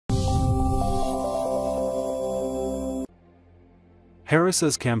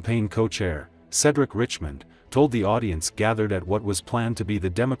Harris's campaign co-chair, Cedric Richmond, told the audience gathered at what was planned to be the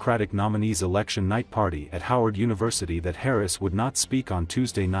Democratic nominee's election night party at Howard University that Harris would not speak on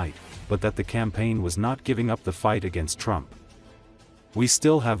Tuesday night, but that the campaign was not giving up the fight against Trump. "We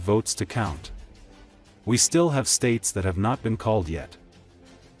still have votes to count. We still have states that have not been called yet.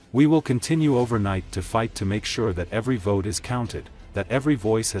 We will continue overnight to fight to make sure that every vote is counted, that every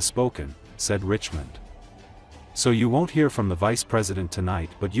voice has spoken," said Richmond. "So you won't hear from the vice president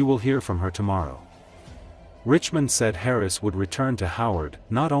tonight, but you will hear from her tomorrow." Richmond said Harris would return to Howard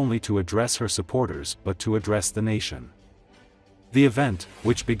not only to address her supporters but to address the nation. The event,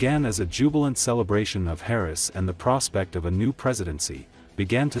 which began as a jubilant celebration of Harris and the prospect of a new presidency,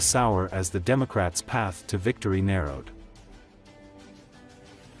 began to sour as the Democrats' path to victory narrowed.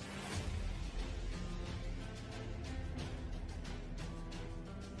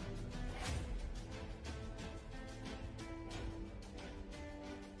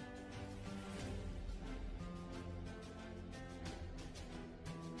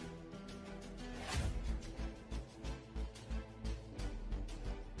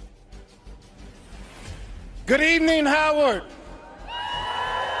 Good evening, Howard.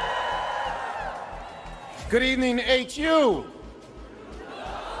 Good evening, HU.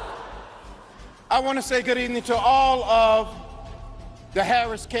 I want to say good evening to all of the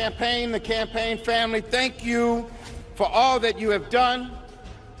Harris campaign, the campaign family. Thank you for all that you have done.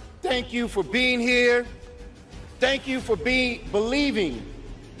 Thank you for being here. Thank you for believing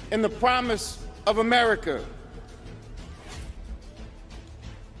in the promise of America.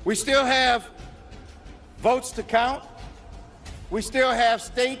 We still have votes to count. We still have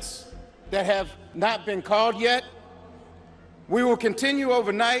states that have not been called yet. We will continue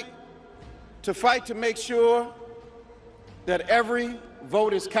overnight to fight to make sure that every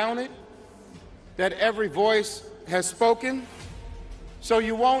vote is counted, that every voice has spoken. So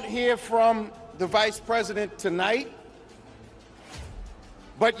you won't hear from the vice president tonight,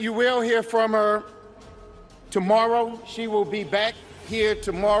 but you will hear from her tomorrow. She will be back here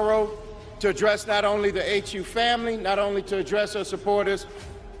tomorrow to address not only the HU family, not only to address her supporters,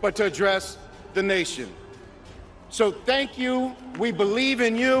 but to address the nation. So thank you. We believe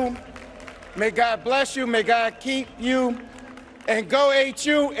in you. May God bless you. May God keep you. And go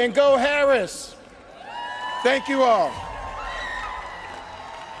HU and go Harris. Thank you all.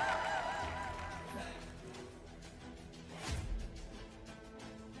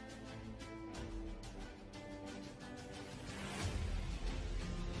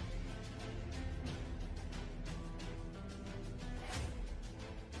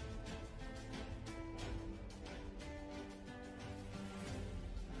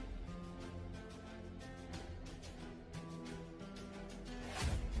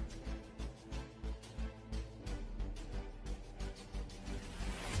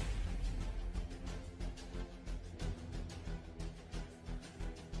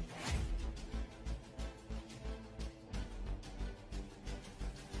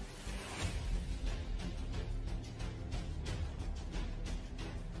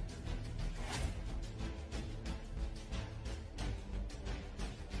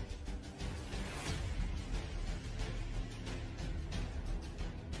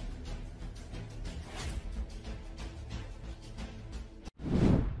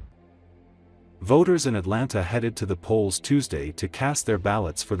 Voters in Atlanta headed to the polls Tuesday to cast their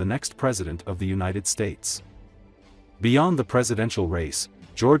ballots for the next president of the United States. Beyond the presidential race,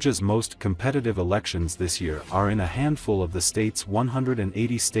 Georgia's most competitive elections this year are in a handful of the state's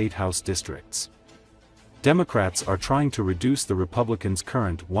 180 state house districts. Democrats are trying to reduce the Republicans'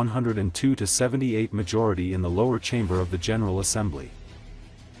 current 102-78 majority in the lower chamber of the General Assembly.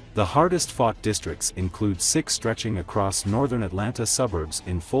 The hardest-fought districts include 6 stretching across northern Atlanta suburbs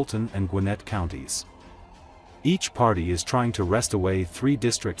in Fulton and Gwinnett counties. Each party is trying to wrest away 3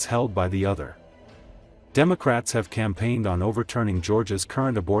 districts held by the other. Democrats have campaigned on overturning Georgia's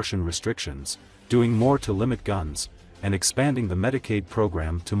current abortion restrictions, doing more to limit guns, and expanding the Medicaid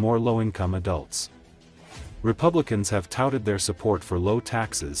program to more low-income adults. Republicans have touted their support for low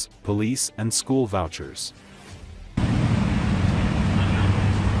taxes, police, and school vouchers.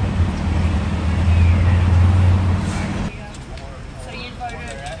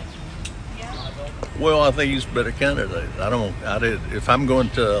 Well, I think he's a better candidate. If I'm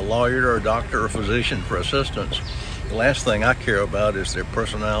going to a lawyer or a doctor or a physician for assistance, the last thing I care about is their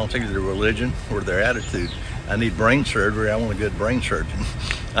personality, their religion, or their attitude. I need brain surgery, I want a good brain surgeon.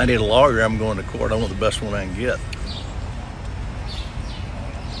 I need a lawyer, I'm going to court, I want the best one I can get.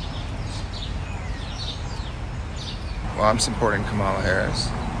 Well, I'm supporting Kamala Harris.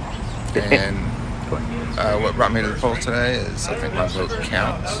 And What brought me to the poll today is I think my vote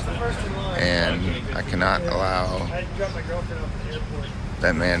counts, and I cannot allow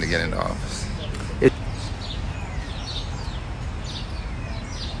that man to get into office.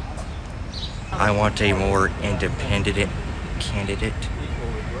 I want a more independent candidate,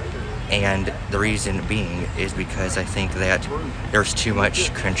 and the reason being is because I think that there's too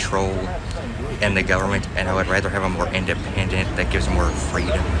much control in the government, and I would rather have a more independent that gives more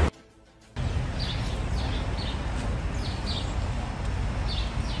freedom.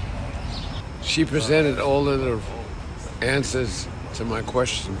 She presented all of the answers to my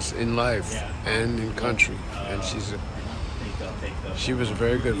questions in life and in country, and she was a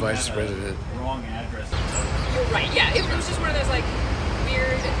very good vice president. You're right, yeah, it was just one of those like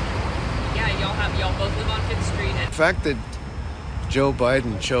weird, yeah, y'all both live on 5th Street. And The fact that Joe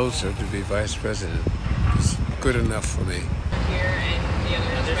Biden chose her to be vice president is good enough for me. here and the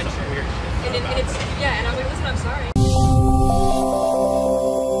other is registered. And it's, yeah, and I was like, listen, I'm sorry.